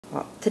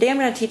Well, today I'm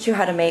going to teach you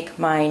how to make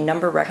my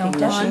number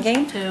recognition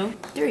game. 1, 2,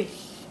 3.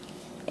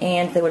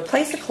 And they would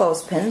place a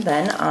clothespin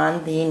then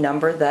on the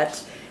number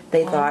that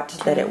they thought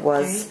that it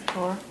was. 3,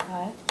 4,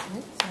 5,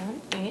 6,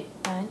 7, 8,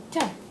 9,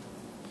 10.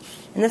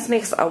 And this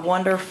makes a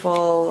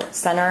wonderful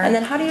center. And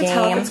then how do you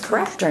tell if it's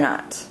correct or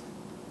not?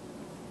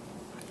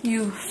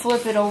 You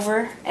flip it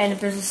over, and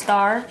if there's a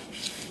star,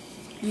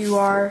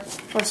 or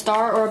a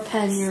star or a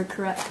pen, you're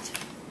correct.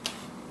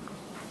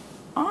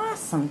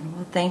 Awesome.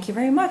 Well, thank you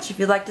very much. If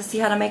you'd like to see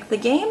how to make the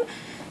game,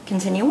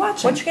 continue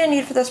watching. What you're going to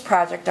need for this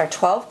project are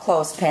 12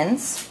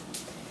 clothespins.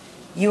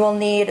 You will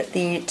need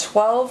the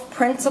 12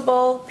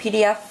 printable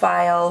PDF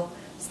files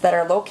that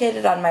are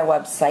located on my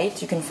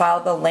website. You can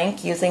follow the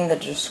link using the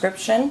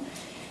description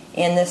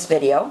in this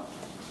video.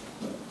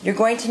 You're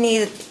going to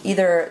need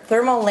either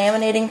thermal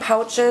laminating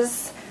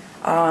pouches,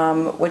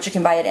 which you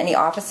can buy at any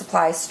office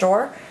supply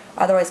store.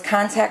 Otherwise,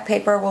 contact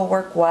paper will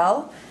work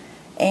well.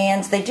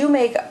 And they do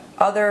make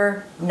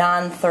other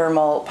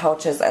non-thermal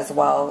pouches as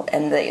well,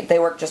 and they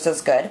work just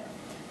as good.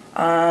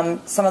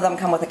 Some of them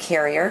come with a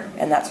carrier,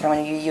 and that's what I'm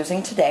going to be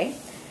using today.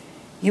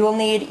 You will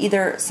need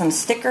either some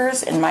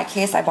stickers. In my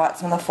case, I bought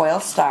some of the foil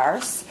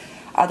stars.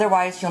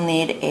 Otherwise, you'll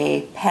need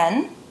a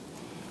pen.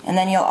 And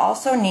then you'll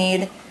also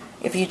need,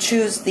 if you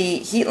choose the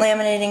heat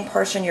laminating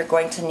portion, you're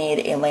going to need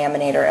a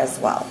laminator as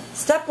well.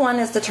 Step 1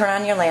 is to turn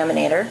on your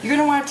laminator. You're going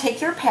to want to take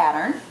your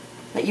pattern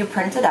that you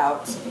printed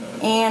out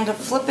and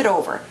flip it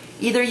over.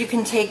 Either you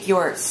can take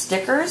your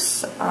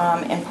stickers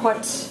and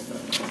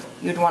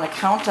you'd want to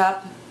count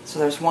up, so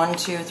there's 1,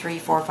 2, 3,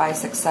 4, 5,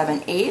 6,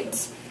 7,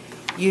 8.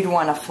 You'd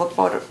want to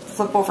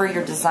flip over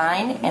your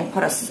design and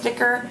put a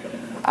sticker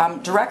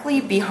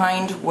directly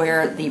behind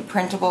where the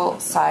printable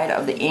side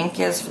of the ink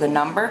is for the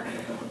number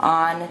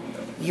on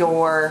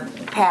your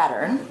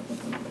pattern.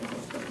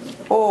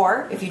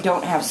 Or if you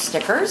don't have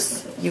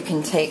stickers, you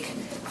can take,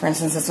 for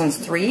instance, this one's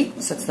 3,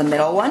 so it's the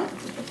middle one.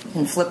 You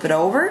can flip it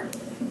over.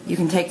 You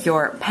can take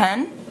your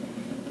pen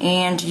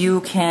and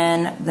you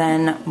can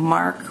then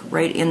mark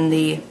right in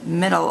the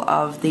middle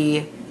of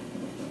the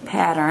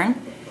pattern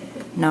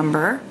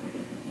number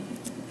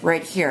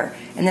right here.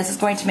 And this is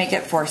going to make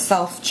it for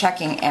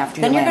self-checking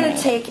after you laminate. Then you're going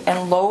to take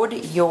and load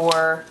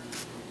your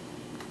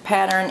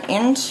pattern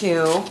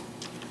into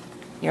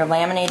your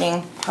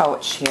laminating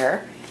pouch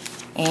here.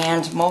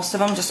 And most of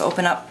them just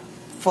open up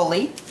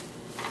fully.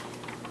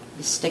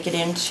 You stick it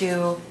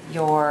into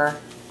your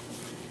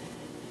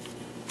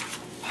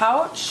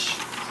pouch,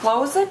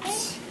 close it.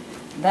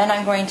 Then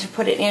I'm going to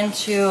put it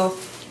into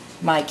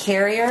my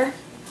carrier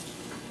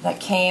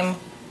that came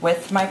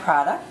with my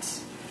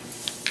product.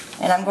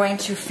 And I'm going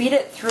to feed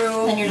it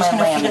through my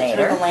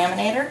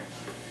laminator.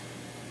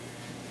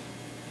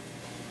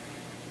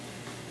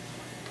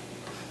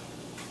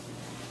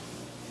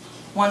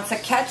 Once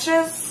it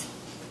catches,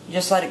 you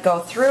just let it go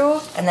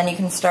through, and then you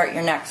can start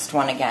your next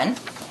one again.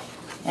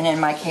 And in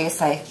my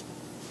case, I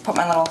put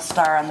my little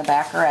star on the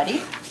back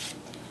already.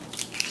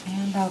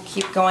 And I'll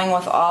keep going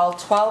with all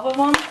 12 of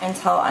them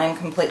until I'm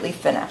completely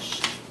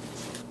finished.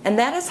 And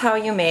that is how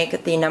you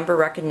make the number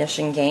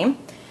recognition game.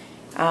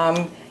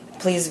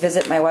 Please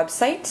visit my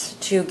website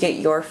to get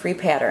your free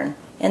pattern.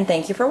 And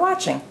thank you for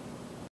watching.